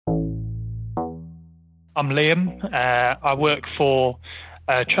I'm Liam. I work for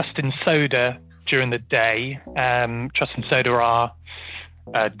Trust in Soda during the day. Trust in Soda are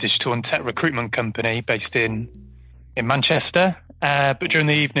a digital and tech recruitment company based in Manchester. But during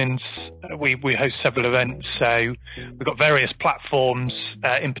the evenings, we host several events. So we've got various platforms,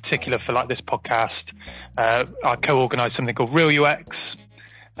 in particular for like this podcast. I co-organise something called Real UX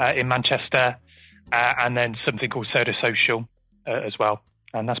in Manchester, and then something called Soda Social as well.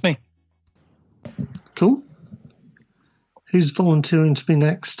 And that's me. Cool. Who's volunteering to be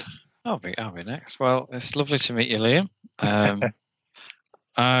next? I'll be next. Well, it's lovely to meet you, Liam.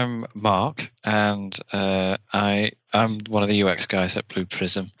 I'm Mark, and I'm one of the UX guys at Blue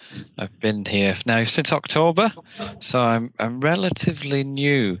Prism. I've been here now since October, so I'm relatively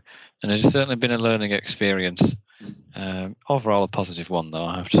new, and it's certainly been a learning experience. Overall, a positive one, though,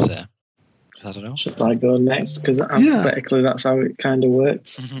 I have to say. I don't know. Should I go next? Because alphabetically, that's how it kind of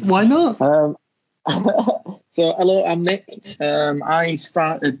works. Why not? So, hello, I'm Nick. I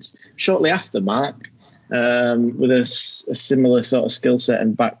started shortly after Mark with a similar sort of skill set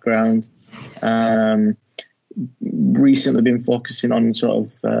and background. Recently been focusing on sort of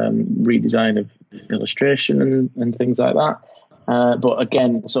redesign of illustration and things like that. But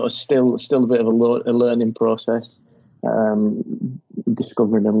again, sort of still a bit of a learning process.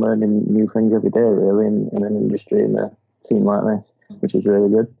 Discovering and learning new things every day, really, in an industry and a team like this, which is really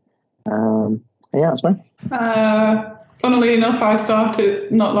good. Yeah, that's me. Funnily enough, I started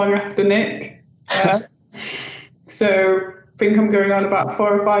not long after Nick. So I think I'm going on about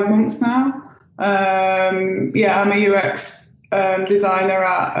 4 or 5 months now. I'm a UX designer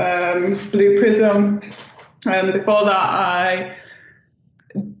at Blue Prism. Before that, I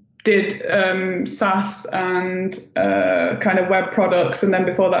did SaaS and kind of web products, and then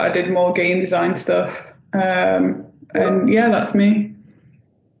before that I did more game design stuff. That's me.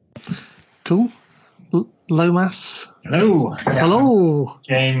 Cool. Lomas. Hello. Hello.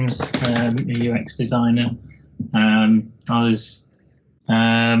 James, a UX designer. I was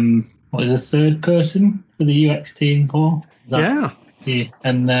the third person for the UX team, Paul? Yeah.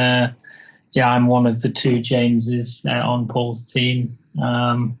 And I'm one of the 2 Jameses on Paul's team.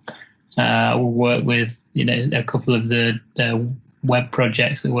 We'll work with a couple of the web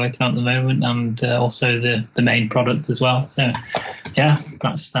projects that we're working on at the moment, and also the main product as well. So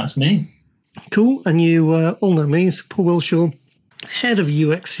that's me. Cool. And you all know me, it's Paul Wilshaw, head of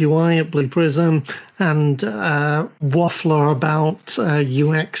UX UI at Blue Prism, and waffler about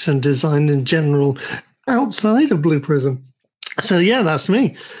UX and design in general outside of Blue Prism. So that's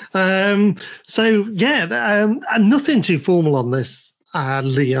me. Nothing too formal on this,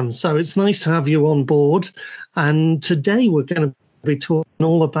 Liam. So it's nice to have you on board. And today we're going to be talking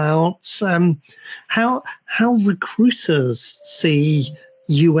all about how recruiters see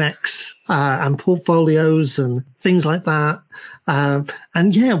UX and portfolios and things like that.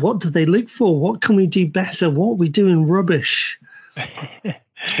 What do they look for? What can we do better? What are we doing rubbish?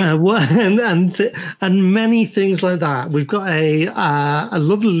 And many things like that. We've got a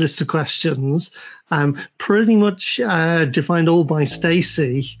lovely list of questions, pretty much defined all by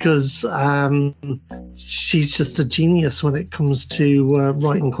Stacey, because she's just a genius when it comes to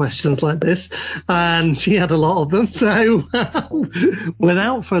writing questions like this, and she had a lot of them. So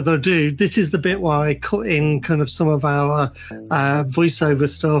without further ado, this is the bit where I cut in kind of some of our voiceover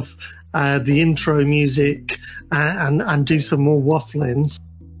stuff, the intro music, and do some more waffling.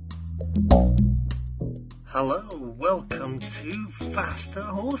 Hello, welcome to Faster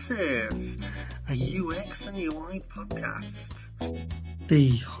Horses, a UX and UI podcast.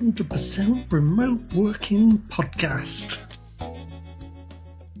 The 100% remote working podcast.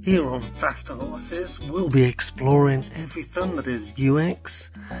 Here on Faster Horses, we'll be exploring everything that is UX,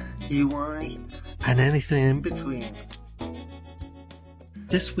 UI, and anything in between.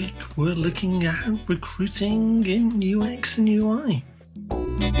 This week, we're looking at recruiting in UX and UI.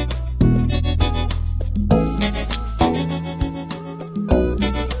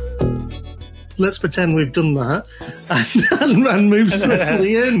 Let's pretend we've done that and move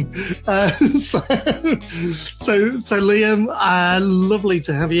swiftly in. So Liam, lovely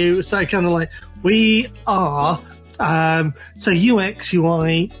to have you. So kind of like we are. So UX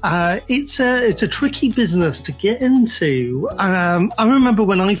UI, it's a tricky business to get into. I remember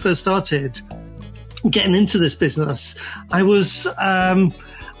when I first started getting into this business, I was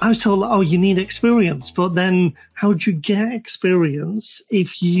told, oh, you need experience, but then how do you get experience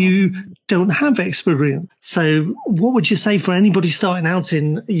if you don't have experience? So what would you say for anybody starting out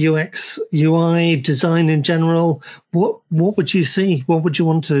in UX, UI, design in general? What would you see? What would you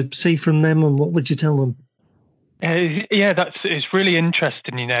want to see from them, and what would you tell them? It's really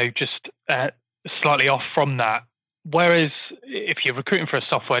interesting, just slightly off from that. Whereas if you're recruiting for a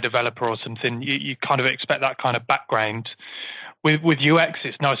software developer or something, you kind of expect that kind of background. With UX,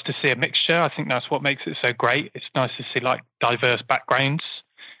 it's nice to see a mixture. I think that's what makes it so great. It's nice to see like diverse backgrounds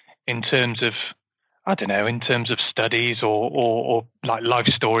in terms of, I don't know, in terms of studies or like life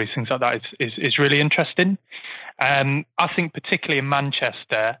stories, things like that is really interesting. I think particularly in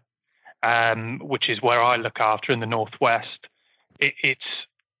Manchester, which is where I look after in the Northwest, it's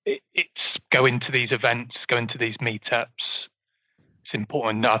going to these events, going to these meetups. It's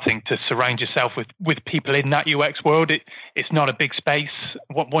important, I think, to surround yourself with people in that UX world. It's not a big space.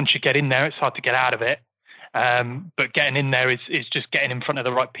 Once you get in there, it's hard to get out of it. But getting in there is just getting in front of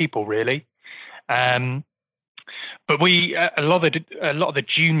the right people, really. But a lot of the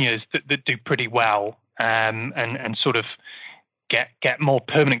juniors that do pretty well and sort of get more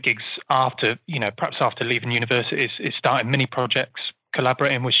permanent gigs after, perhaps after leaving university is starting mini projects,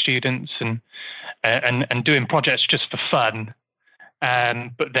 collaborating with students and doing projects just for fun.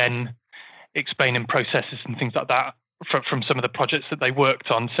 But then explaining processes and things like that from some of the projects that they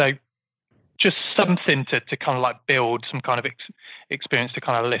worked on. So just something to kind of like build some kind of experience to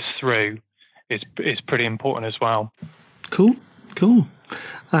kind of list through is pretty important as well. Cool.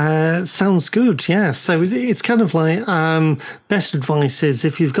 Sounds good. Yeah. So it's kind of like best advice is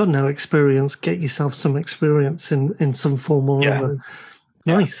if you've got no experience, get yourself some experience in some form or other.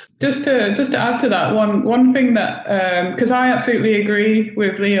 Nice. Just to add to that, one thing that because I absolutely agree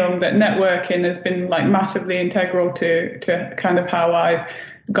with Liam that networking has been like massively integral to kind of how I've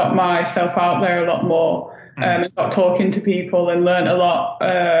got myself out there a lot more. And got talking to people and learn a lot.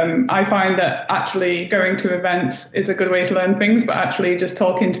 I find that actually going to events is a good way to learn things, but actually just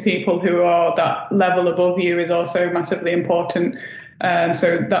talking to people who are that level above you is also massively important.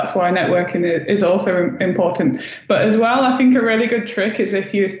 So that's why networking is also important. But as well, I think a really good trick is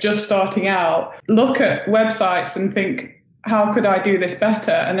if you're just starting out, look at websites and think, how could I do this better?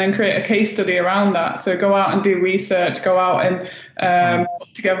 And then create a case study around that. So go out and do research, go out and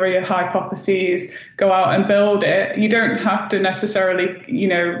put together your hypotheses, go out and build it. You don't have to necessarily,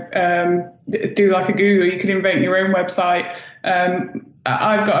 do like a Google. You can invent your own website.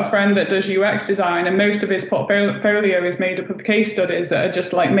 I've got a friend that does UX design, and most of his portfolio is made up of case studies that are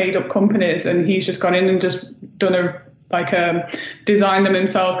just like made up companies. And he's just gone in and just done designed them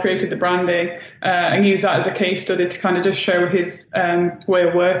himself, created the branding, and used that as a case study to kind of just show his way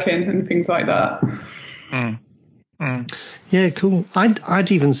of working and things like that. Yeah, cool.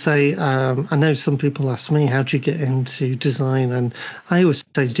 I'd even say, I know some people ask me, how do you get into design? And I always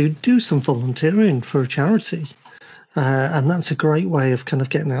say, do some volunteering for a charity. And that's a great way of kind of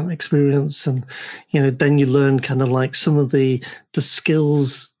getting out experience. And, then you learn kind of like some of the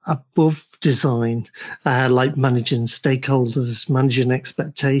skills above design, like managing stakeholders, managing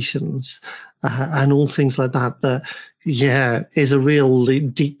expectations, and all things like that, is a real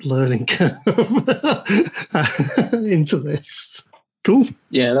deep learning curve into this. Cool.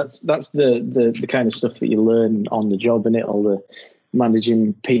 Yeah, that's the kind of stuff that you learn on the job, innit? All the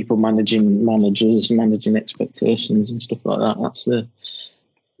managing people, managing managers, managing expectations and stuff like that.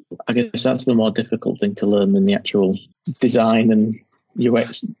 I guess that's the more difficult thing to learn than the actual design and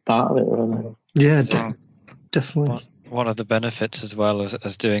UX part of it, really. Yeah, definitely. One of the benefits as well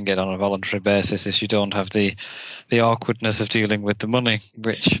as doing it on a voluntary basis is you don't have the awkwardness of dealing with the money,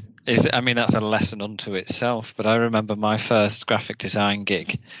 which is, that's a lesson unto itself. But I remember my first graphic design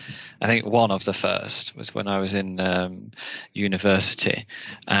gig, I think one of the first, was when I was in university,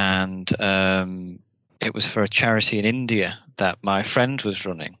 and it was for a charity in India that my friend was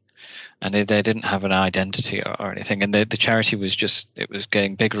running. And they didn't have an identity or anything. And the charity was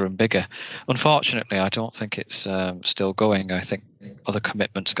getting bigger and bigger. Unfortunately, I don't think it's still going. I think other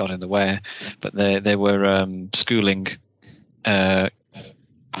commitments got in the way. But they were schooling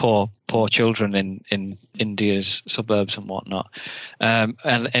poor children in India's suburbs and whatnot.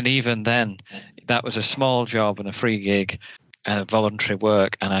 And even then, that was a small job and a free gig. Voluntary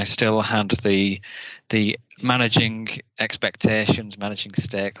work, and I still had the managing expectations, managing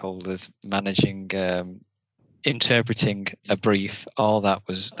stakeholders, managing interpreting a brief. All that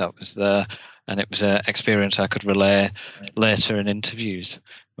was there, and it was an experience I could relay later in interviews.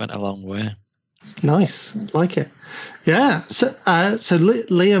 Went a long way. Nice, like it. Yeah. So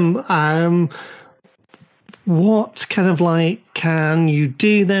Liam, what kind of like can you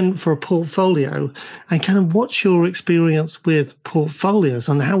do then for a portfolio, and kind of what's your experience with portfolios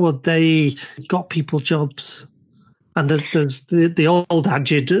and how have they got people jobs? And there's the old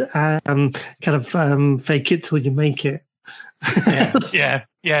adage, kind of fake it till you make it. Yeah,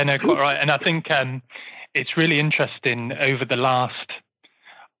 no, quite right. And I think it's really interesting over the last,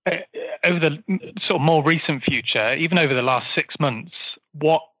 over the sort of more recent future, even over the last 6 months,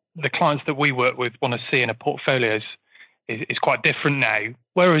 what the clients that we work with want to see in a portfolio is quite different now.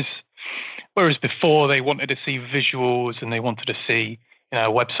 Whereas before they wanted to see visuals and they wanted to see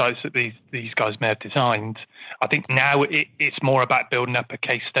websites that these guys may have designed. I think now it's more about building up a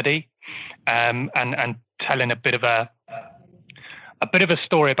case study and telling a bit of a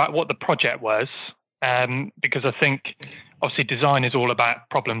story about what the project was. Because I think obviously design is all about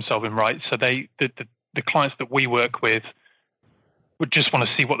problem solving, right? So the clients that we work with would just want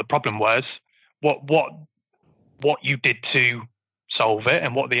to see what the problem was, what you did to solve it,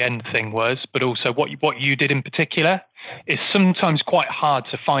 and what the end thing was, but also what you did in particular. Is sometimes quite hard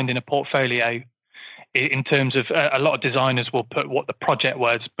to find in a portfolio. In terms of a lot of designers will put what the project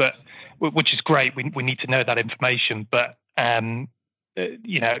was, but which is great. We need to know that information, but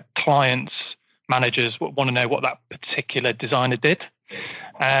clients, managers want to know what that particular designer did.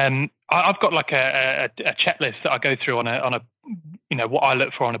 I've got like a checklist that I go through on a what I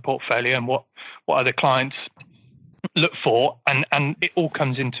look for on a portfolio and what other clients look for, and it all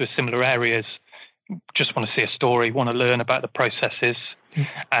comes into similar areas. Just want to see a story, want to learn about the processes,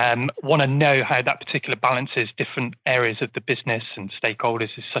 want to know how that particular balances different areas of the business and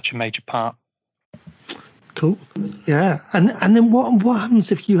stakeholders is such a major part. Cool. Yeah. And then what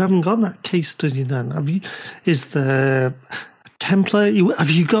happens if you haven't got that case study then? Is the template,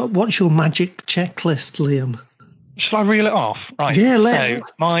 have you got, what's your magic checklist, Liam? Shall I reel it off? Right. Yeah, let's.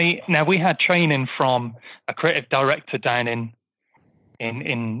 So now we had training from a creative director down in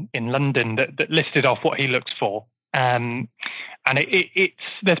London that listed off what he looks for. And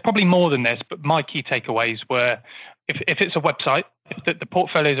there's probably more than this, but my key takeaways were if it's a website, if the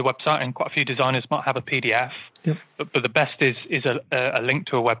portfolio is a website, and quite a few designers might have a PDF, yep. but the best is a link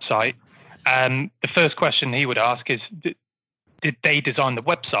to a website. The first question he would ask is, did they design the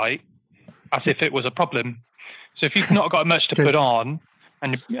website as if it was a problem? So if you've not got much to put on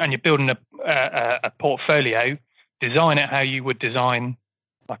and you're building a portfolio, design it how you would design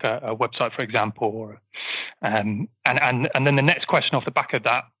like a website, for example, or and then the next question off the back of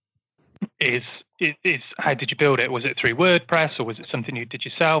that is how did you build it? Was it through WordPress, or was it something you did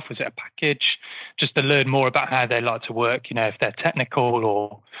yourself? Was it a package? Just to learn more about how they like to work, if they're technical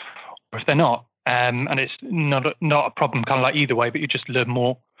or if they're not. And it's not a problem kind of like either way, but you just learn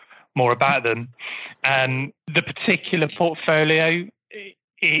more about them. The particular portfolio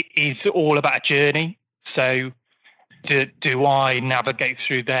is all about a journey. So do I navigate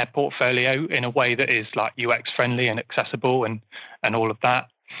through their portfolio in a way that is like UX friendly and accessible and all of that?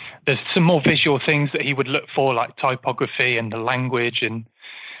 There's some more visual things that he would look for, like typography and the language and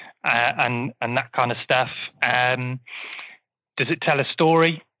that kind of stuff. Does it tell a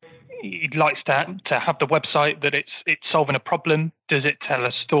story? He likes to have the website that it's solving a problem. Does it tell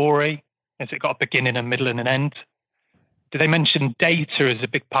a story? Has it got a beginning, a middle, and an end? Do they mention data as a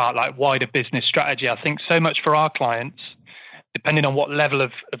big part, like wider business strategy? I think so much for our clients, depending on what level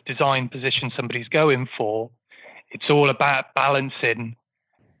of design position somebody's going for, it's all about balancing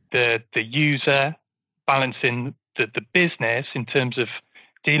the user, balancing the business in terms of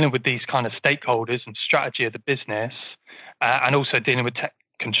dealing with these kind of stakeholders and strategy of the business, and also dealing with tech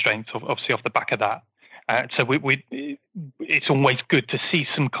constraints, obviously off the back of that. So it's always good to see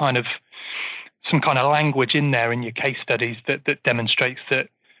some kind of language in there in your case studies that demonstrates that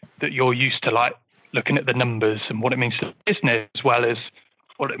you're used to like looking at the numbers and what it means to the business as well as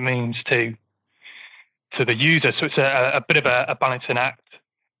what it means to the user. So it's a bit of a balancing act.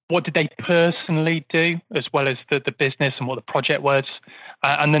 What did they personally do as well as the business and what the project was?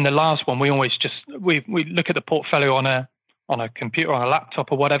 And then the last one, we always we look at the portfolio on a computer, on a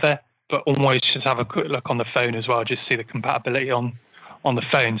laptop or whatever, but always just have a quick look on the phone as well, just see the compatibility on the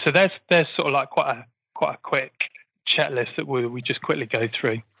phone. So there's sort of like quite a quick checklist that we just quickly go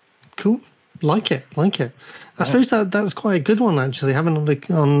through. Cool. Like it. I suppose that's quite a good one, actually, having a look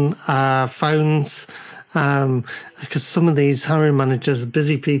on phones, because some of these hiring managers are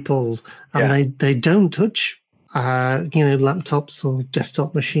busy people and they don't touch laptops or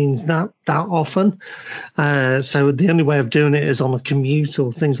desktop machines that often. So the only way of doing it is on a commute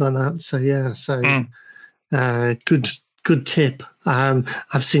or things like that. So good tip.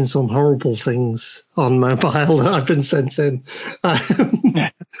 I've seen some horrible things on mobile that I've been sent in. I'm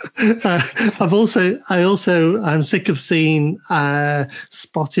sick of seeing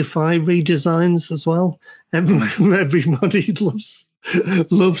Spotify redesigns as well. Everybody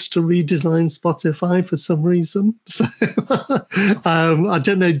loves to redesign Spotify for some reason. So I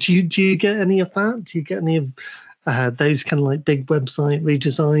don't know. Do you get any of that? Do you get any of those kind of like big website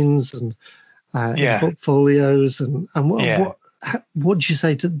redesigns and portfolios and what? what did you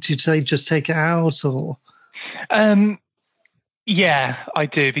say? Did you say just take it out, or? Yeah, I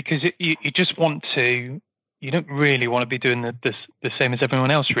do, because you just want to. You don't really want to be doing the same as everyone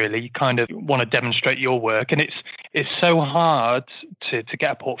else, really. You kind of want to demonstrate your work, and it's so hard to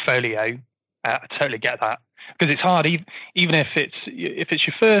get a portfolio. I totally get that, because it's hard, even if it's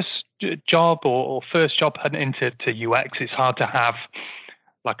your first job or first job hunting into UX. It's hard to have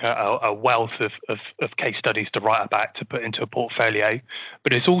like a wealth of case studies to write about to put into a portfolio.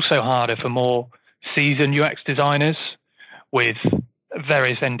 But it's also harder for more seasoned UX designers with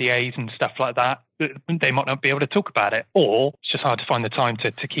various NDAs and stuff like that. They might not be able to talk about it, or it's just hard to find the time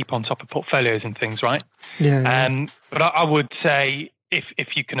to keep on top of portfolios and things, right? Yeah. But I would say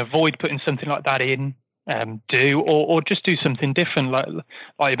if you can avoid putting something like that in, do, or just do something different, like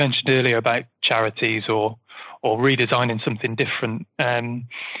you mentioned earlier about charities or redesigning something different.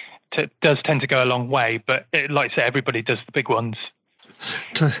 Does tend to go a long way, but like I say, everybody does the big ones.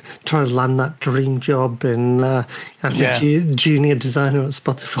 Try to land that dream job as a junior designer at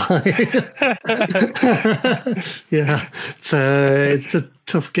Spotify. Yeah, it's a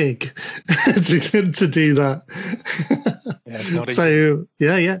tough gig to do that. So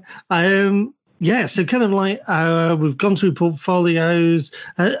so kind of like we've gone through portfolios.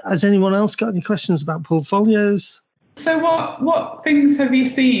 Has anyone else got any questions about portfolios? So what things have you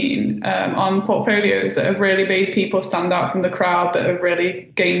seen on portfolios that have really made people stand out from the crowd, that have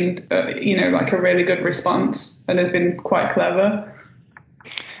really gained, like a really good response and has been quite clever?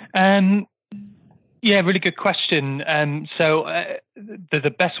 Really good question. So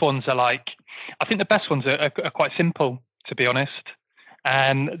the best ones are I think the best ones are quite simple, to be honest.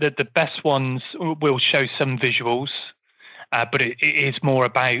 The best ones will show some visuals, but it is more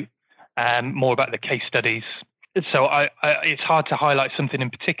about the case studies. So it's hard to highlight something in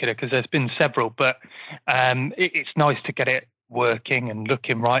particular because there's been several, but it's nice to get it working and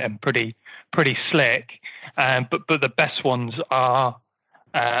looking right and pretty slick. But the best ones are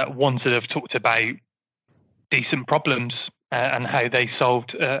ones that have talked about decent problems and how they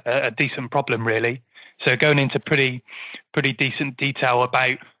solved a decent problem, really. So going into pretty decent detail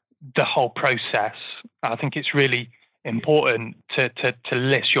about the whole process. I think it's really important to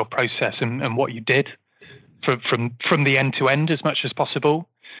list your process and what you did from the end to end as much as possible.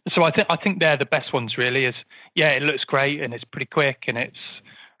 So I think they're the best ones, really. It looks great and it's pretty quick and it's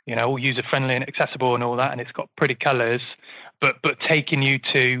all user friendly and accessible and all that, and it's got pretty colours, but taking you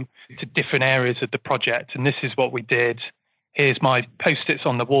to different areas of the project. And this is what we did. Here's my post-its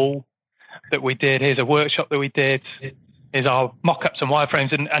on the wall that we did. Here's a workshop that we did. Here's our mock-ups and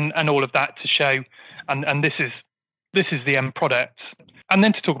wireframes and all of that to show. And this is the end product. And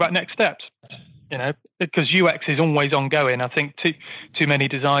then to talk about next steps. Because UX is always ongoing. I think too many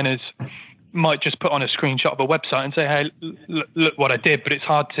designers might just put on a screenshot of a website and say, hey, look what I did, but it's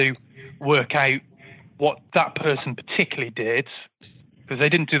hard to work out what that person particularly did because they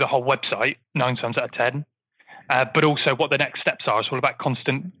didn't do the whole website 9 times out of 10, but also what the next steps are. It's all about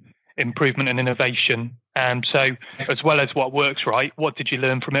constant improvement and innovation. So as well as what works right, what did you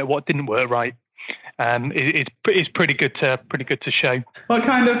learn from it? What didn't work right? It's pretty good to show. What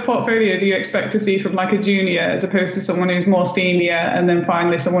kind of portfolio do you expect to see from like a junior as opposed to someone who's more senior and then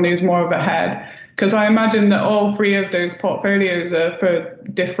finally someone who's more of a head? Because I imagine that all three of those portfolios are for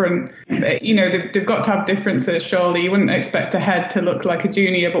different, they've got to have differences, surely. You wouldn't expect a head to look like a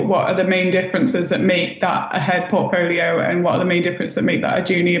junior, but what are the main differences that make that a head portfolio and what are the main differences that make that a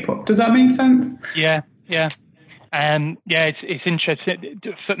junior? Does that make sense? Yeah. It's interesting.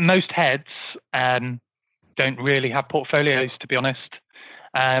 Most heads don't really have portfolios, to be honest.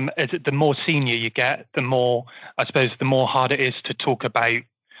 The more senior you get, the more hard it is to talk about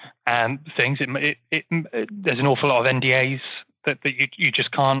things. There's an awful lot of NDAs that you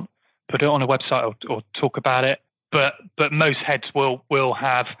just can't put it on a website or talk about it. But most heads will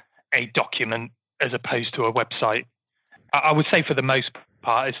have a document as opposed to a website. I would say for the most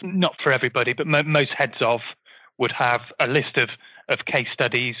part, it's not for everybody, but most heads would have a list of case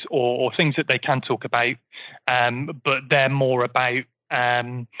studies or things that they can talk about, but they're more about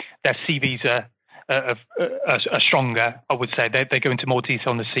their CVs are stronger. I would say they go into more detail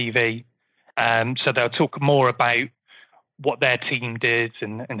on the CV, so they'll talk more about what their team did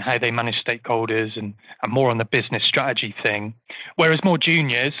and how they manage stakeholders and more on the business strategy thing. Whereas more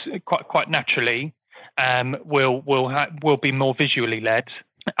juniors, quite naturally, will be more visually led.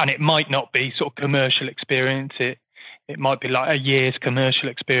 And it might not be sort of commercial experience. It might be like a year's commercial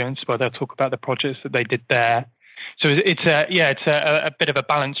experience where they'll talk about the projects that they did there. So it's a bit of a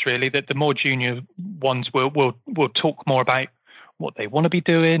balance, really. That the more junior ones will talk more about what they want to be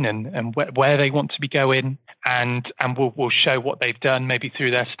doing and where they want to be going, and we'll show what they've done, maybe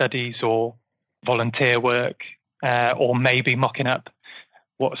through their studies or volunteer work, or maybe mocking up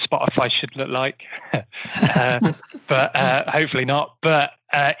what Spotify should look like, but hopefully not. But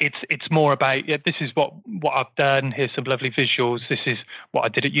it's more about, this is what I've done. Here's some lovely visuals. This is what I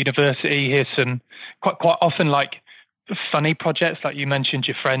did at university. Here's some quite often like funny projects, like you mentioned,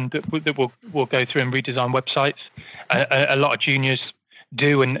 your friend that will go through and redesign websites. A lot of juniors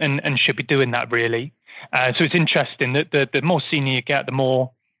do and should be doing that, really. So it's interesting that the more senior you get, the more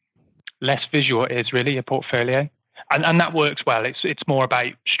less visual it is, really, your portfolio. And that works well. It's more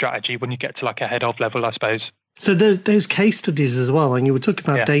about strategy when you get to like a head of level, I suppose. So those case studies as well, and you were talking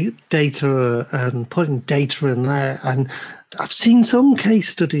about data and putting data in there, and I've seen some case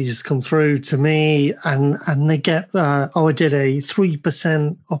studies come through to me, and they get, I did a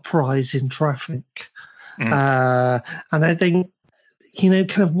 3% uprise in traffic. And I think,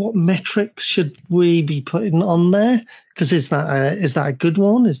 kind of what metrics should we be putting on there? Because is that a good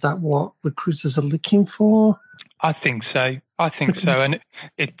one? Is that what recruiters are looking for? I think so. And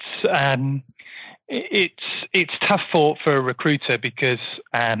it's tough for a recruiter because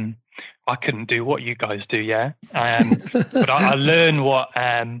I couldn't do what you guys do, but I learn what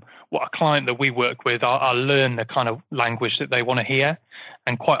a client that we work with, I learn the kind of language that they want to hear,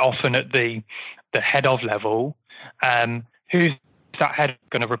 and quite often at the head of level, who's that head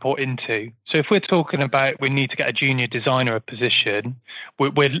going to report into? So if we're talking about we need to get a junior designer a position,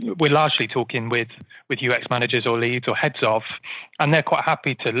 we're largely talking with UX managers or leads or heads of, and they're quite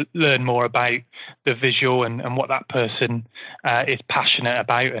happy to learn more about the visual and what that person is passionate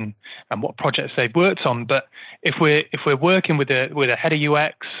about and what projects they've worked on. But if we're working with a head of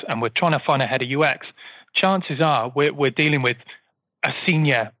UX and we're trying to find a head of UX, chances are we're dealing with a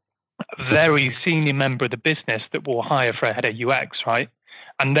very senior member of the business that will hire for a head of UX, right?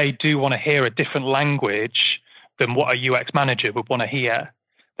 And they do want to hear a different language than what a UX manager would want to hear.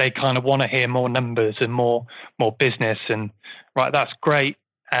 They kind of want to hear more numbers and more business. And right, that's great.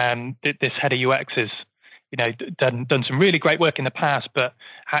 This head of UX has, done some really great work in the past, but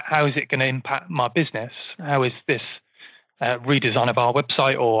how is it going to impact my business? How is this redesign of our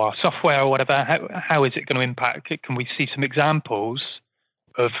website or our software or whatever? How is it going to impact? Can we see some examples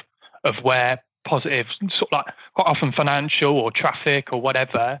of where positive, sort of like quite often financial or traffic or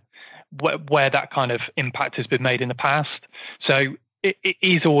whatever, where that kind of impact has been made in the past? So it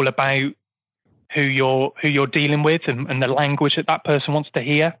is all about who you're dealing with and the language that person wants to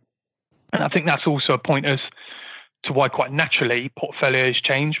hear. And I think that's also a point as to why quite naturally portfolios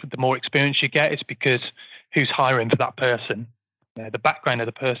change with the more experience you get. It's because who's hiring for that person. The background of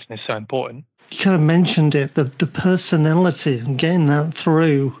the person is so important. You kind of mentioned it, the personality and getting that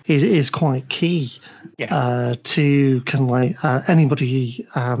through is quite key to kind of like anybody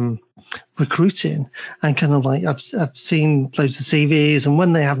recruiting. And kind of like I've seen loads of CVs, and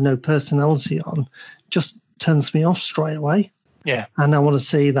when they have no personality on, just turns me off straight away. Yeah. And I want to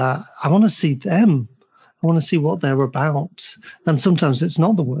see that. I want to see them. I want to see what they're about. And sometimes it's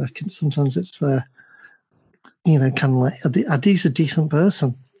not the work, and sometimes it's the, kind of like, are these a decent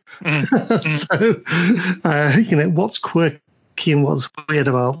person? So, what's quirky and what's weird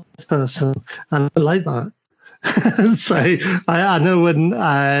about this person? And I like that. So I know when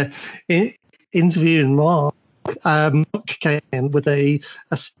interviewing Mark came in with a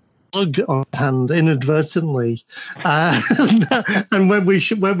slug on his hand inadvertently, and when we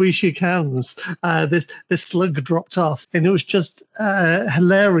shook hands, this slug dropped off, and it was just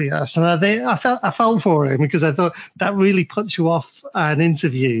hilarious. And I felt for him, because I thought that really puts you off an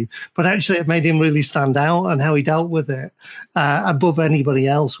interview, but actually it made him really stand out and how he dealt with it above anybody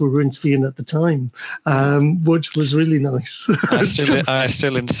else we were interviewing at the time, which was really nice. I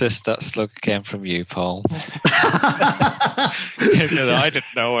still insist that slug came from you, Paul. Because I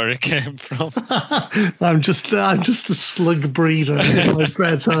didn't know where it came from. I'm just a slug breeder in my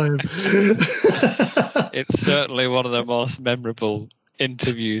spare time. It's certainly one of the most memorable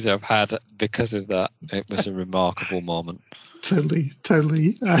interviews I've had because of that. It was a remarkable moment. Totally.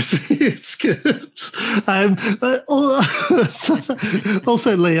 It's good.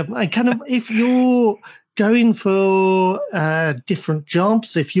 Also, Liam, if you're going for different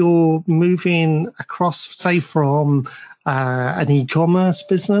jobs, if you're moving across, say, from an e-commerce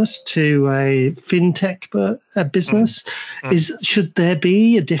business to a fintech business, should there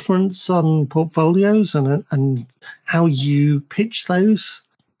be a difference on portfolios and how you pitch those?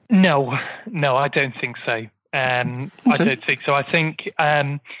 No, I don't think so. I don't think so. I think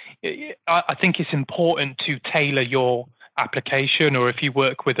it's important to tailor your application, or if you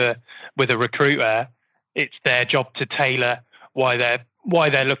work with a recruiter, it's their job to tailor why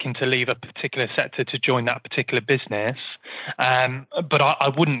they're looking to leave a particular sector to join that particular business. But I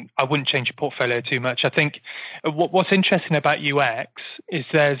wouldn't change your portfolio too much. I think what's interesting about UX is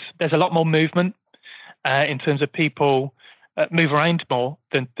there's a lot more movement in terms of people move around more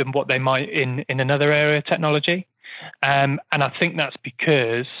than what they might in another area of technology. And I think that's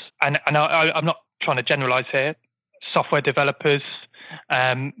because, and I'm not trying to generalize here, software developers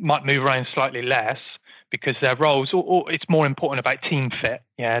might move around slightly less because their roles, or it's more important about team fit.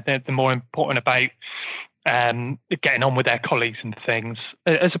 Yeah, they're more important about getting on with their colleagues and things,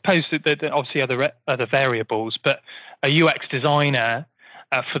 as opposed to the obviously other variables. But a UX designer,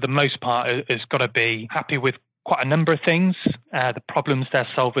 for the most part, has got to be happy with quite a number of things, the problems they're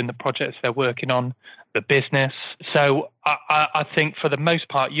solving, the projects they're working on, the business. So I think for the most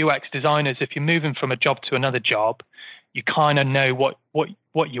part, UX designers, if you're moving from a job to another job, you kind of know what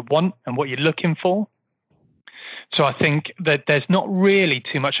you want and what you're looking for. So I think that there's not really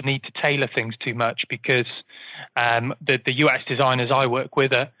too much need to tailor things too much, because the UX designers I work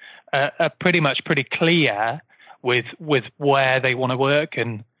with are pretty clear with where they want to work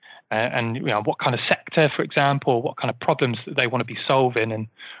and what kind of sector, for example, what kind of problems that they want to be solving and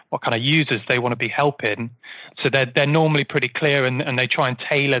what kind of users they want to be helping. So they're normally pretty clear, and they try and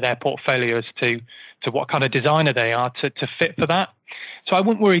tailor their portfolios to what kind of designer they are to fit for that. So I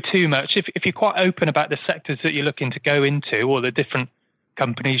wouldn't worry too much. If you're quite open about the sectors that you're looking to go into or the different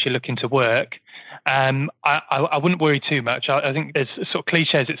companies you're looking to work, I wouldn't worry too much. I think there's sort of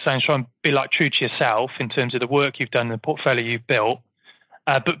cliche as it sounds, try and be like true to yourself in terms of the work you've done, the portfolio you've built.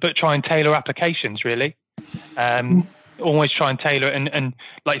 But try and tailor applications, really. Always try and tailor it. And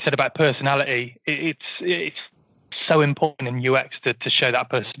like you said about personality, it's so important in UX to show that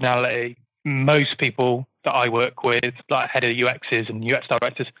personality. Most people that I work with, like head of UXs and UX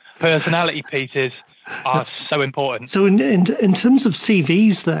directors, personality pieces are so important. So in terms of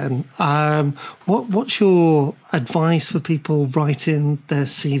CVs then, what's your advice for people writing their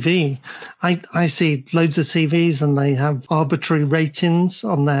CV? I see loads of CVs and they have arbitrary ratings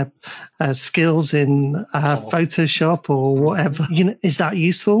on their skills in Photoshop or whatever. Is that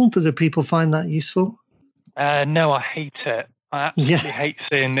useful? Do people find that useful? No, I hate it. I absolutely hate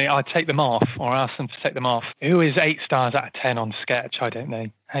seeing it. I take them off, or ask them to take them off. Who is 8 stars out of 10 on Sketch? I don't know.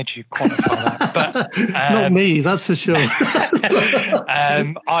 How do you quantify that? But not me, that's for sure.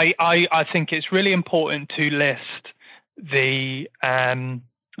 I think it's really important to list the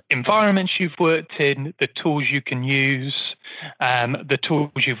environments you've worked in, the tools you can use, the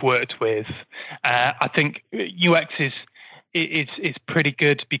tools you've worked with. I think UX is pretty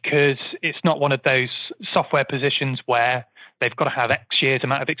good because it's not one of those software positions where they've got to have X years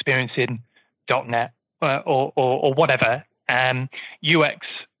amount of experience in .NET or whatever. UX,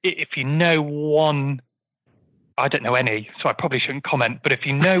 if you know one, I don't know any, so I probably shouldn't comment, but if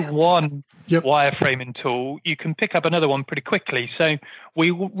you know one wireframing tool, you can pick up another one pretty quickly. So we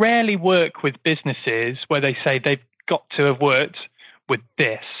rarely work with businesses where they say they've got to have worked with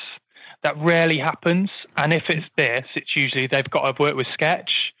this. That rarely happens. And if it's this, it's usually they've got to have worked with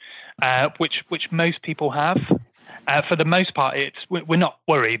Sketch, which most people have. For the most part, we're not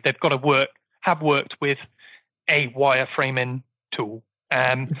worried. They've got to have worked with a wireframing tool.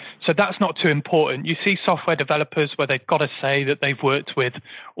 So that's not too important. You see software developers where they've got to say that they've worked with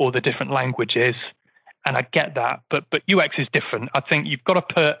all the different languages, and I get that. But UX is different. I think you've got to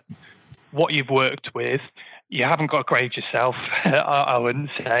put what you've worked with. You haven't got to grade yourself, I wouldn't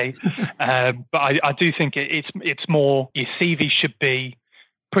say. But I do think it's more, your CV should be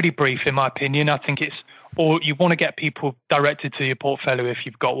pretty brief, in my opinion. I think or you want to get people directed to your portfolio if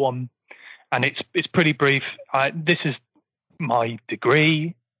you've got one. And it's pretty brief. This is my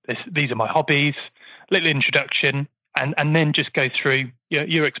degree. These are my hobbies, little introduction, and then just go through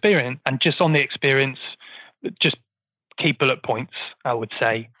your experience. And just on the experience, just key bullet points, I would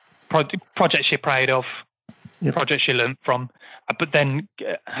say. Projects you're proud of, projects you learned from, but then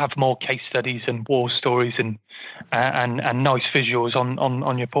have more case studies and war stories and nice visuals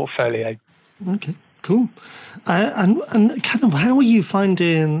on your portfolio. Okay, cool. And kind of how are you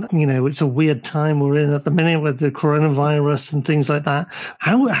finding, it's a weird time we're in at the minute with the coronavirus and things like that.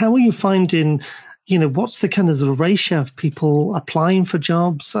 How are you finding, what's the kind of the ratio of people applying for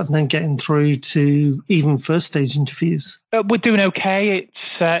jobs and then getting through to even first stage interviews? We're doing okay.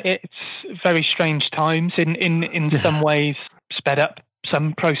 It's very strange times in some ways, sped up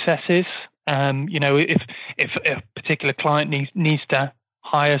some processes. If a particular client needs to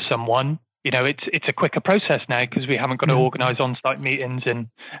hire someone, it's a quicker process now because we haven't got to organise on-site meetings and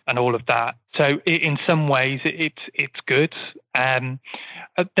all of that. So in some ways, it's good.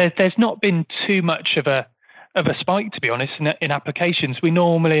 There's not been too much of a of a spike, to be honest, in applications. We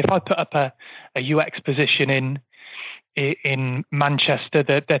normally, if I put up a UX position in Manchester,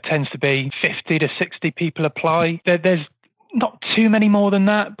 there tends to be 50 to 60 people apply. There's not too many more than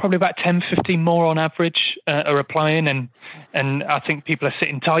that, probably about 10, 15 more on average are applying, and I think people are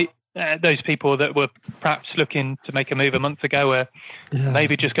sitting tight. Those people that were perhaps looking to make a move a month ago are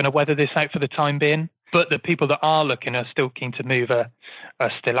maybe just going to weather this out for the time being. But the people that are looking are still keen to move are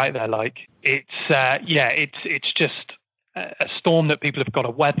still out there. Like it's just a storm that people have got to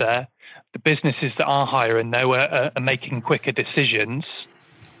weather. The businesses that are hiring, though, are making quicker decisions.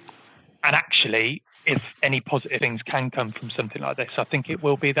 And actually, if any positive things can come from something like this, I think it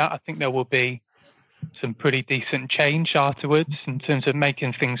will be that. I think there will be some pretty decent change afterwards in terms of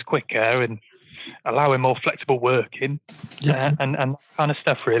making things quicker and allowing more flexible working and that kind of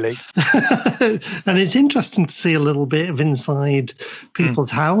stuff, really. And it's interesting to see a little bit of inside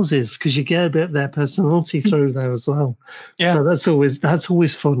people's houses, because you get a bit of their personality through there as well. Yeah, so that's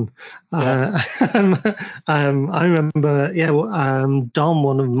always fun. Yeah. I remember, Dom,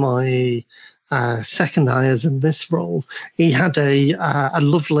 one of my second hires in this role, he had a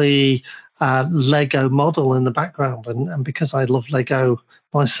lovely Lego model in the background, and because I love Lego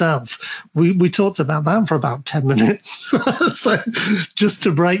myself, we talked about that for about 10 minutes. So just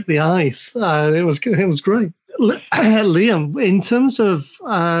to break the ice, it was great. Liam, in terms of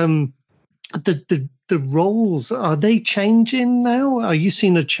the roles, are they changing now? Are you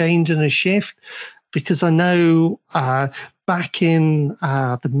seeing a change and a shift? Because I know back in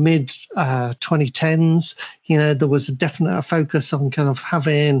the mid 2010s, there was a definite focus on kind of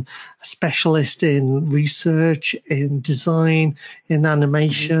having a specialist in research, in design, in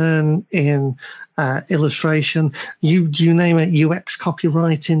animation, in illustration, you name it, UX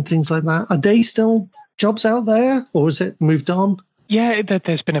copywriting, things like that. Are they still jobs out there, or has it moved on? Yeah,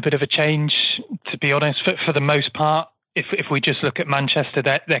 there's been a bit of a change, to be honest. For the most part, if we just look at Manchester,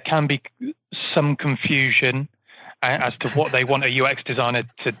 there can be some confusion as to what they want a UX designer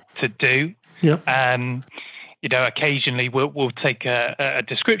to do. Yep. Occasionally we'll take a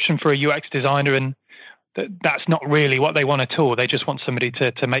description for a UX designer, and that's not really what they want at all. They just want somebody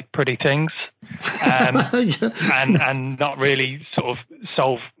to make pretty things, and not really sort of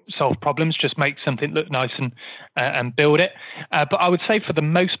solve problems. Just make something look nice and build it. But I would say for the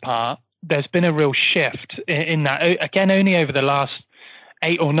most part, there's been a real shift in that. Again, only over the last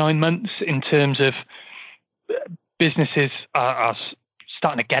 8 or 9 months, in terms of businesses are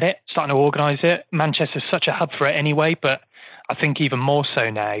starting to get it, starting to organise it. Manchester's such a hub for it anyway, but I think even more so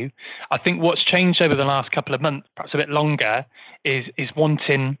now. I think what's changed over the last couple of months, perhaps a bit longer, is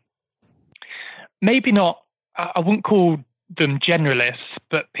wanting, maybe not, I wouldn't call them generalists,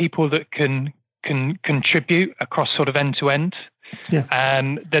 but people that can contribute across sort of end to end. Yeah.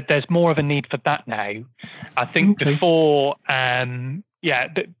 That there's more of a need for that now. I think before,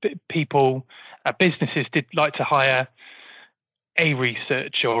 people, businesses did like to hire a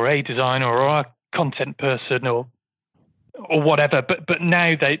researcher or a designer or a content person or whatever, but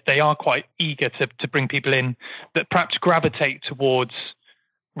now they are quite eager to bring people in that perhaps gravitate towards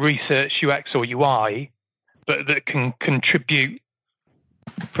research, UX or UI, but that can contribute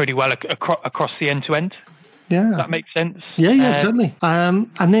pretty well across the end to end. Yeah, does that make sense? Yeah, totally. And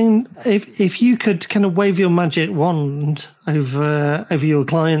then if you could kind of wave your magic wand over your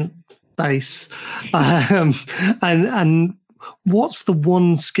client base, and what's the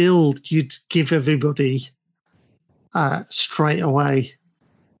one skill you'd give everybody straight away?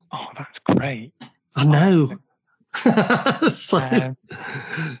 Oh, that's great. I know. So I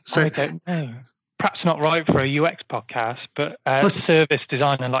don't know. Perhaps not right for a UX podcast, but service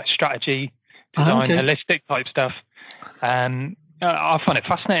design and like strategy design, holistic type stuff. I find it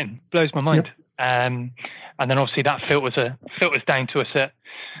fascinating. Blows my mind. Yep. And then obviously that filters down to us at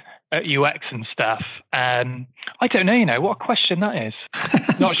UX and stuff. I don't know, what a question that is.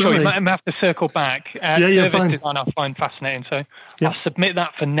 Not sure. You might have to circle back. Service design I find fascinating. So I'll submit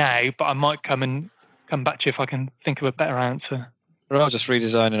that for now, but I might come back to you if I can think of a better answer. We're all just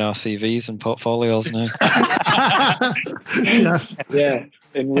redesigning our CVs and portfolios now. Yeah,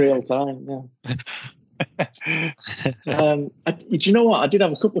 in real time. Yeah. Do you know what? I did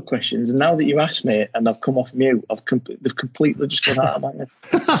have a couple of questions, and now that you asked me, and I've come off mute, they've completely just gone out of my head.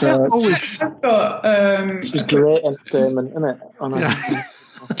 So this is great entertainment, isn't it?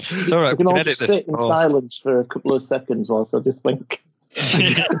 It's all right. So we can all just sit in silence for a couple of seconds whilst I just think.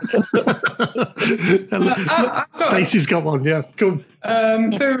 Stacey's got one, yeah. Cool.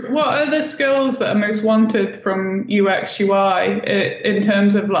 So what are the skills that are most wanted from UX UI in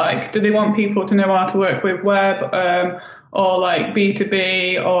terms of, like, do they want people to know how to work with web, or like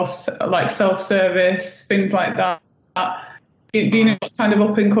B2B or like self-service, things like that. Do you know what's kind of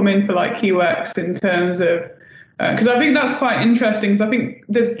up and coming for like UX in terms of, because I think that's quite interesting, because I think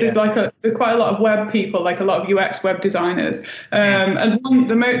there's quite a lot of web people, like a lot of UX web designers, and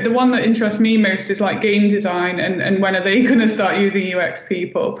the one that interests me most is like game design, and when are they going to start using UX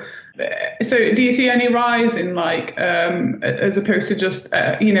people? So do you see any rise in like as opposed to just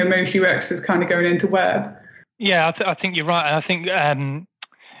most UX is kind of going into web? Yeah, I think you're right. I think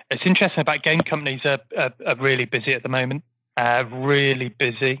it's interesting about game companies are really busy at the moment. Really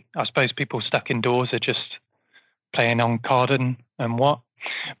busy. I suppose people stuck indoors are just playing on card and what.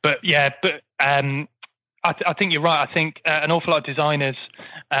 But I think you're right. I think an awful lot of designers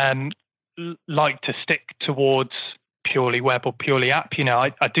like to stick towards purely web or purely app.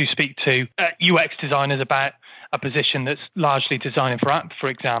 I do speak to UX designers about a position that's largely designing for app, for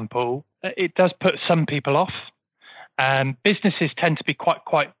example. It does put some people off. Businesses tend to be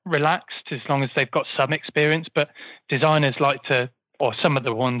quite relaxed as long as they've got some experience, but designers like to, or some of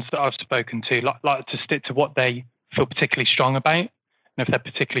the ones that I've spoken to, like to stick to what they feel particularly strong about. And if they're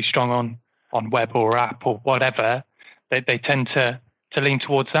particularly strong on web or app or whatever, they tend to lean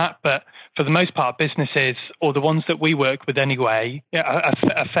towards that. But for the most part, businesses, or the ones that we work with anyway,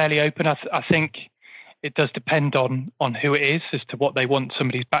 are fairly open. I think it does depend on who it is as to what they want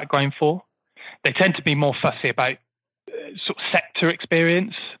somebody's background for. They tend to be more fussy about sort of sector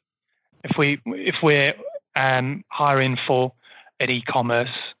experience. If we're hiring for an e-commerce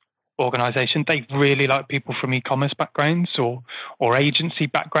organization, they really like people from e-commerce backgrounds or agency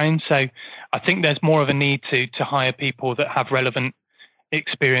backgrounds. So I think there's more of a need to hire people that have relevant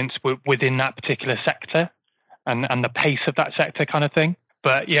experience within that particular sector and the pace of that sector kind of thing.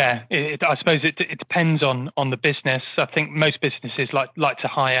 But yeah, I suppose it depends on the business. I think most businesses like to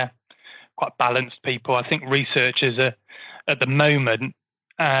hire quite balanced people. I think researchers at the moment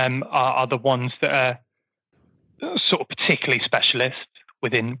are the ones that are sort of particularly specialist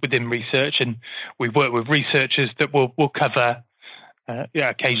within research, and we work with researchers that will cover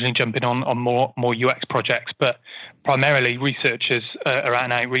occasionally jumping on more UX projects, but primarily researchers are out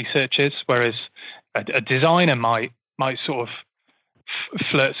and out researchers, whereas a designer might sort of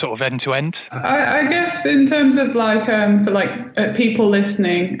flirt sort of end to end. I guess in terms of like for like people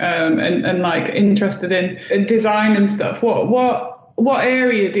listening and like interested in design and stuff, what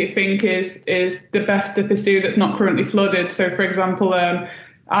area do you think is the best to pursue that's not currently flooded? So for example,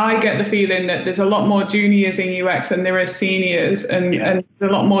 I get the feeling that there's a lot more juniors in UX than there is seniors, and there's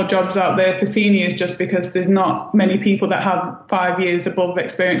a lot more jobs out there for seniors just because there's not many people that have 5 years above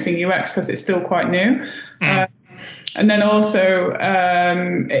experience in UX because it's still quite new. And then also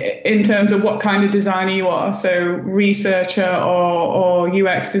in terms of what kind of designer you are, so researcher or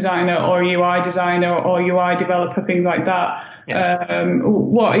UX designer or UI designer or UI developer, things like that. Yeah.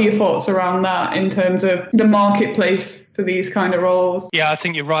 What are your thoughts around that in terms of the marketplace for these kind of roles? Yeah, I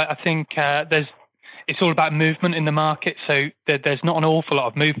think you're right. I think it's all about movement in the market. So there's not an awful lot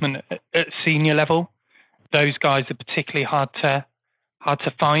of movement at senior level. Those guys are particularly hard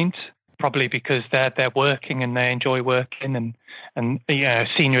to find. Probably because they're working and they enjoy working, and a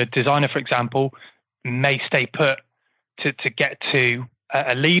senior designer, for example, may stay put to get to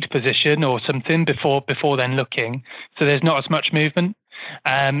a lead position or something before then looking. So there's not as much movement.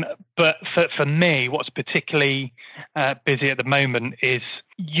 But for me, what's particularly busy at the moment is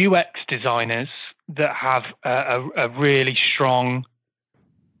UX designers that have a really strong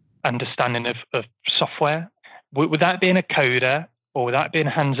understanding of software. Without being a coder, or without being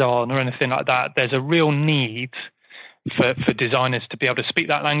hands-on or anything like that, there's a real need for designers to be able to speak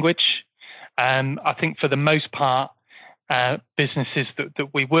that language. I think for the most part, businesses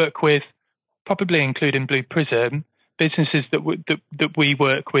that we work with, probably including Blue Prism, businesses that we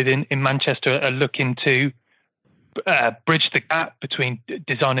work with in Manchester are looking to bridge the gap between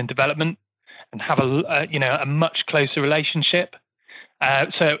design and development and have a much closer relationship.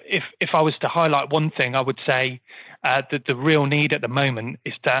 So if I was to highlight one thing, I would say that the real need at the moment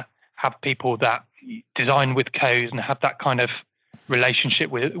is to have people that design with code and have that kind of relationship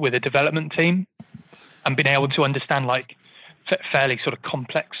with a development team, and being able to understand like fairly sort of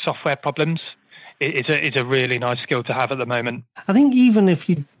complex software problems is a really nice skill to have at the moment. I think even if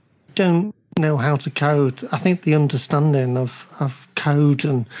you don't know how to code, I think the understanding of code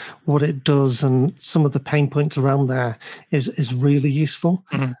and what it does and some of the pain points around there is really useful.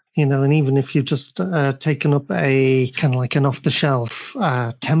 Mm-hmm. And even if you've just taken up a kind of like an off-the-shelf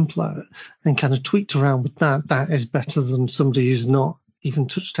template and kind of tweaked around with that is better than somebody who's not even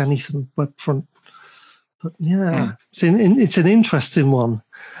touched anything web front But yeah, it's an interesting one.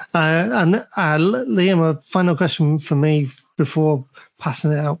 And Liam, a final question for me before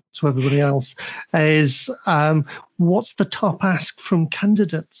passing it out to everybody else is, what's the top ask from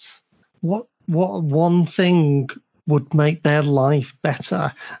candidates? What one thing would make their life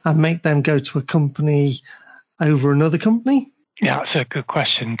better and make them go to a company over another company? Yeah, that's a good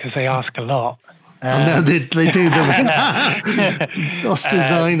question because they ask a lot. I know they do them. Us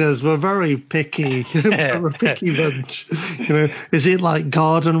designers, we're very picky. We're a picky bunch. Is it like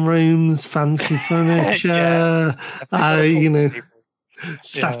garden rooms, fancy furniture,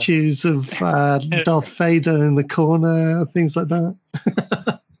 statues of Darth Vader in the corner, things like that?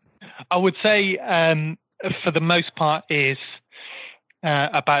 I would say, for the most part, is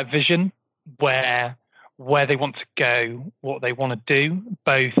about vision, where they want to go, what they want to do,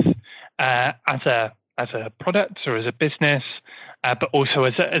 both as a product or as a business, but also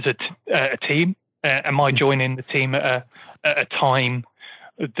as a team. Am I joining the team at a time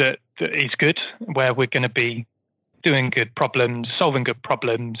that is good, where we're going to be doing good problems, solving good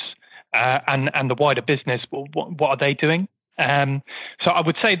problems, and the wider business, what are they doing? So I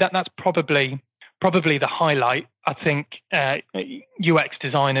would say that's probably the highlight. I think UX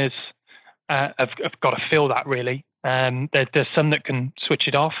designers have got to feel that really. There's some that can switch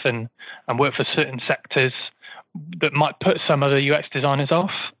it off and work for certain sectors that might put some other UX designers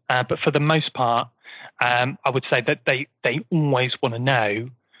off. But for the most part, I would say that they always want to know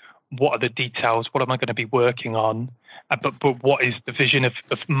what are the details, what am I going to be working on, but what is the vision of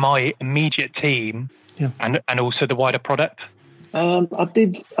my immediate team and also the wider product. I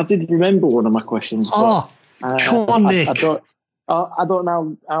did remember one of my questions. Come on, Nick. I don't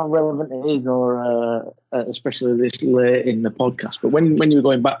know how relevant it is, or especially this late in the podcast. But when you were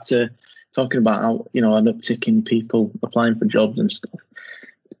going back to talking about how, an uptick in people applying for jobs and stuff,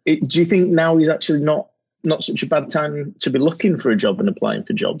 do you think now is actually not such a bad time to be looking for a job and applying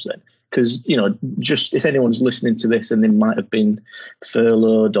for jobs then? Because just if anyone's listening to this and they might have been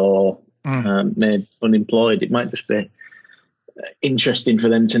furloughed or made unemployed, it might just be interesting for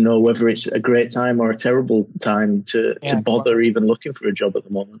them to know whether it's a great time or a terrible time to bother even looking for a job at the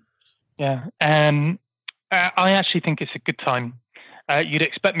moment. Yeah, I actually think it's a good time. You'd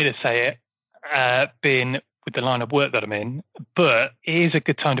expect me to say it, being with the line of work that I'm in, but it is a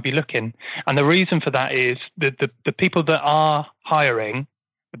good time to be looking. And the reason for that is the people that are hiring,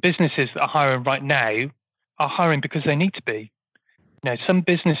 the businesses that are hiring right now, are hiring because they need to be. Some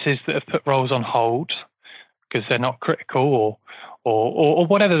businesses that have put roles on hold because they're not critical or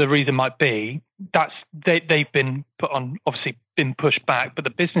whatever the reason might be, they've been put on, obviously been pushed back, but the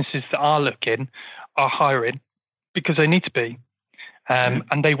businesses that are looking are hiring because they need to be.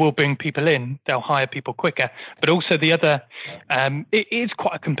 And they will bring people in, they'll hire people quicker. But also the other, it is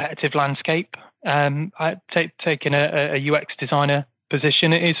quite a competitive landscape. Taking a UX designer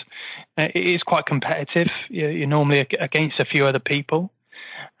position, it is quite competitive. You're normally against a few other people.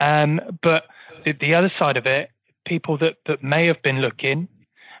 But the other side of it, people that may have been looking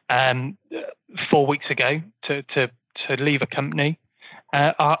 4 weeks ago to leave a company,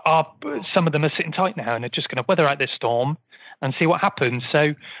 are some of them are sitting tight now and are just going to weather out this storm and see what happens.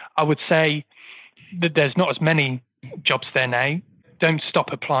 So I would say that there's not as many jobs there now. Don't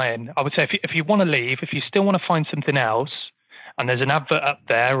stop applying. I would say if you want to leave, if you still want to find something else, and there's an advert up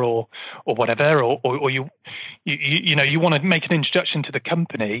there or whatever, or you want to make an introduction to the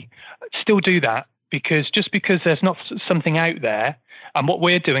company, still do that, because just because there's not something out there, and what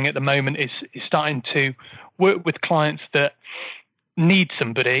we're doing at the moment is starting to work with clients that need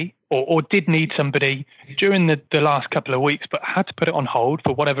somebody or did need somebody during the last couple of weeks, but had to put it on hold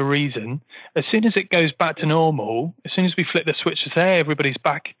for whatever reason. As soon as it goes back to normal, as soon as we flip the switch to say, hey, everybody's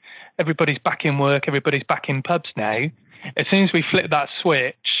back in work, everybody's back in pubs now, as soon as we flip that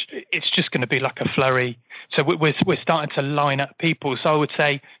switch, it's just going to be like a flurry. So we're starting to line up people. So I would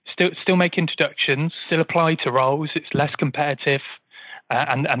say still make introductions, still apply to roles. It's less competitive.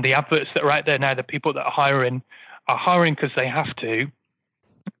 And the adverts that are out there now, the people that are hiring because they have to.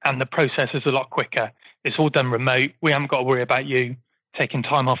 And the process is a lot quicker. It's all done remote. We haven't got to worry about you taking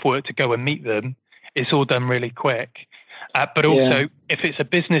time off work to go and meet them. It's all done really quick. But also, if it's a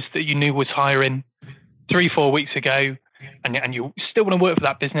business that you knew was hiring 3-4 weeks ago, and you still want to work for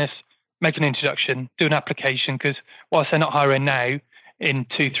that business, make an introduction, do an application, because whilst they're not hiring now, in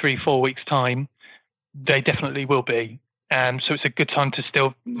 2, 3, 4 weeks' time, they definitely will be. So it's a good time to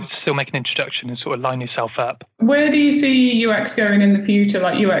still make an introduction and sort of line yourself up. Where do you see UX going in the future,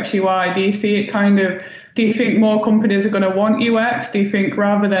 like UX, UI? Do you see it do you think more companies are going to want UX? Do you think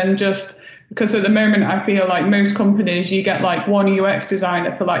rather than just because at the moment I feel like most companies, you get like one UX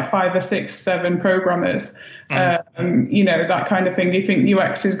designer for like 5 or 6, 7 programmers. That kind of thing. Do you think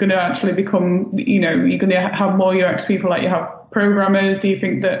UX is going to actually become, you're going to have more UX people like you have programmers? Do you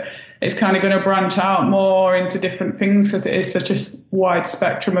think that it's kind of going to branch out more into different things because it is such a wide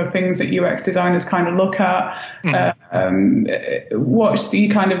spectrum of things that UX designers kind of look at? What's the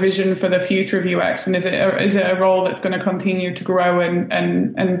kind of vision for the future of UX, and is it a role that's going to continue to grow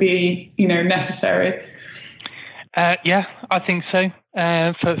and be necessary? Yeah, I think so.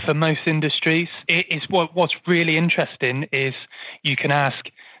 For most industries, what's really interesting is you can ask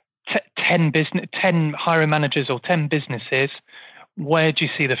 10 hiring managers or 10 businesses, where do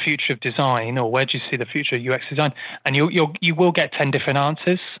you see the future of design, or where do you see the future of UX design? And you will get 10 different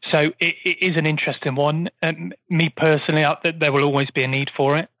answers. So it is an interesting one. Me personally, there will always be a need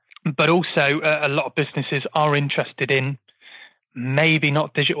for it, but also a lot of businesses are interested in maybe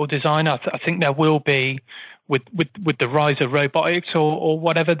not digital design. I think there will be with the rise of robotics or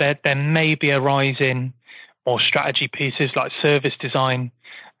whatever. There may be a rise in more strategy pieces like service design,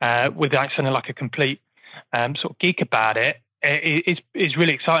 without sounding like a complete sort of geek about it. It's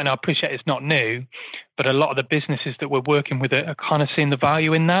really exciting. I appreciate it's not new, but a lot of the businesses that we're working with are kind of seeing the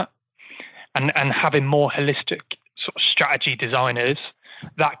value in that, and having more holistic sort of strategy designers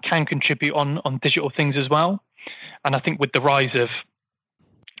that can contribute on digital things as well. And I think with the rise of,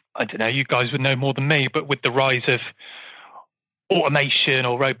 I don't know, you guys would know more than me, but with the rise of automation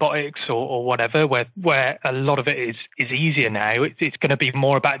or robotics or whatever, where a lot of it is easier now, it's going to be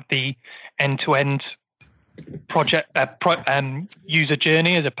more about the end-to-end project user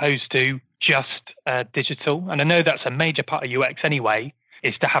journey as opposed to just digital. And I know that's a major part of UX anyway,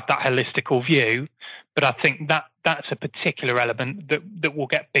 is to have that holistical view. But I think that's a particular element that will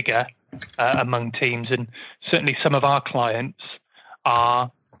get bigger among teams. And certainly some of our clients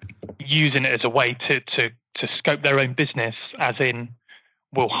are using it as a way to scope their own business, as in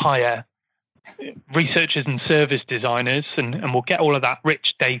we'll hire researchers and service designers and we'll get all of that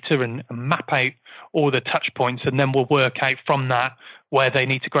rich data and map out all the touch points, and then we'll work out from that where they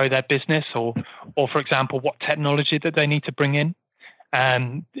need to grow their business or for example, what technology that they need to bring in.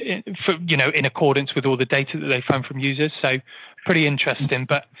 In accordance with all the data that they found from users. So pretty interesting.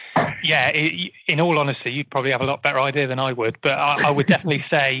 But yeah, in all honesty, you'd probably have a lot better idea than I would. But I would definitely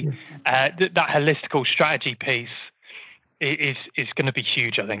say that holistical strategy piece is going to be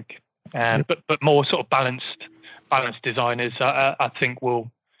huge, I think. But more sort of balanced designers, I think,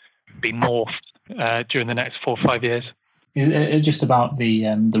 will be morphed during the next 4 or 5 years. It's just about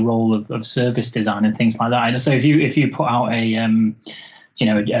the role of service design and things like that. And so if you put out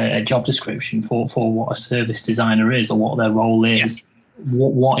a job description for what a service designer is or what their role is,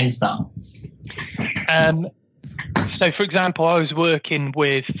 what is that? So, for example, I was working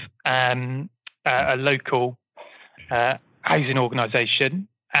with a local housing organisation,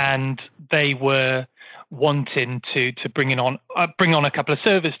 and they were wanting to bring on a couple of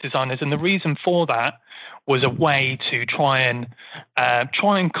service designers, and the reason for that was a way to try and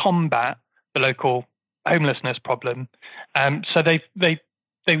combat the local homelessness problem. So they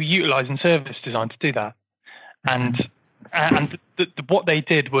were utilising service design to do that, and what they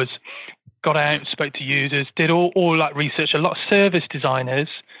did was got out, spoke to users, did all like research. A lot of service designers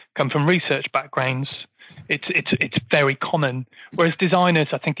come from research backgrounds. It's very common, whereas designers,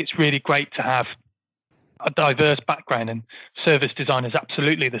 I think it's really great to have a diverse background, and service designers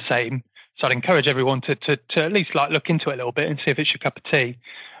absolutely the same. So I'd encourage everyone to at least like look into it a little bit and see if it's your cup of tea.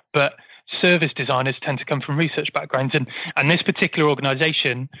 But service designers tend to come from research backgrounds, and this particular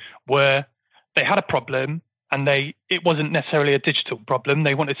organisation, where they had a problem, and it wasn't necessarily a digital problem.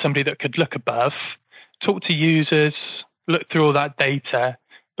 They wanted somebody that could look above, talk to users, look through all that data,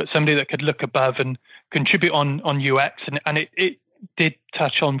 but somebody that could look above and contribute on UX, and it did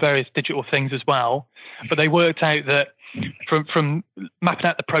touch on various digital things as well. But they worked out that from mapping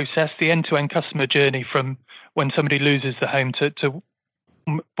out the process, the end-to-end customer journey from when somebody loses the home to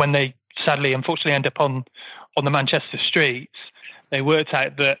when they sadly, unfortunately, end up on the Manchester streets, they worked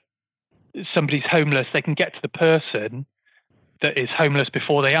out that somebody's homeless, they can get to the person that is homeless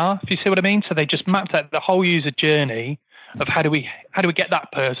before they are, if you see what I mean. So they just mapped out the whole user journey of how do we get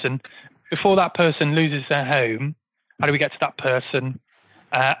that person before that person loses their home. How do we get to that person?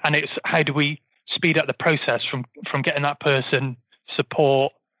 And it's how do we speed up the process from getting that person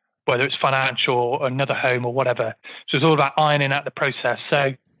support, whether it's financial or another home or whatever. So it's all about ironing out the process.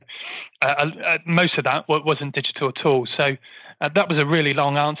 So most of that wasn't digital at all. So that was a really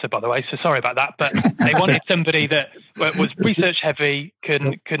long answer, by the way, so sorry about that. But they wanted somebody that was research heavy,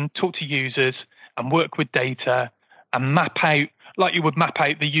 can talk to users and work with data and map out like you would map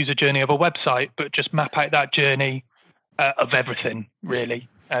out the user journey of a website, but just map out that journey of everything, really,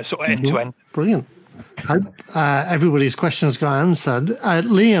 sort of end to end. Brilliant. Hope everybody's questions got answered.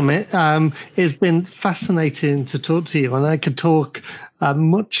 Liam, it's been fascinating to talk to you, and I could talk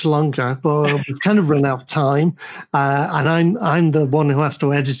much longer, but we've kind of run out of time, and I'm the one who has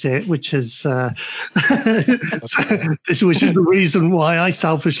to edit it, which is which is the reason why I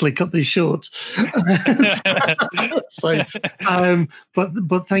selfishly cut this short.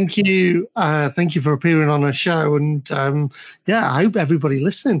 But thank you for appearing on our show, and I hope everybody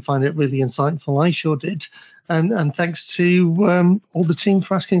listening find it really insightful. I sure did. And thanks to all the team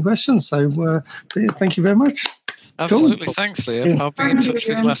for asking questions. So thank you very much. Absolutely. Cool. Thanks, Liam. I'll be in touch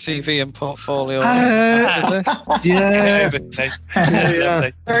with my CV and portfolio. Yeah.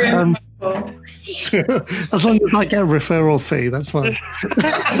 Very as long as I get a referral fee, that's fine.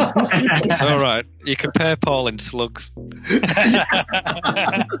 It's all right. You can pay Paul in slugs.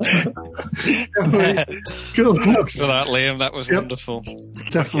 Definitely. Cool. Thanks for that, Liam. That was wonderful.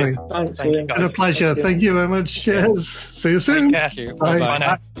 Definitely. Thanks, Thank you, Liam. guys. Been a pleasure. Thank you very much. Cheers. See you soon. Thank you. Bye. Bye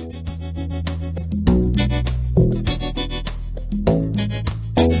now.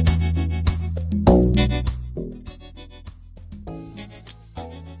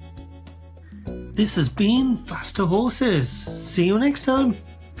 This has been Faster Horses. See you next time.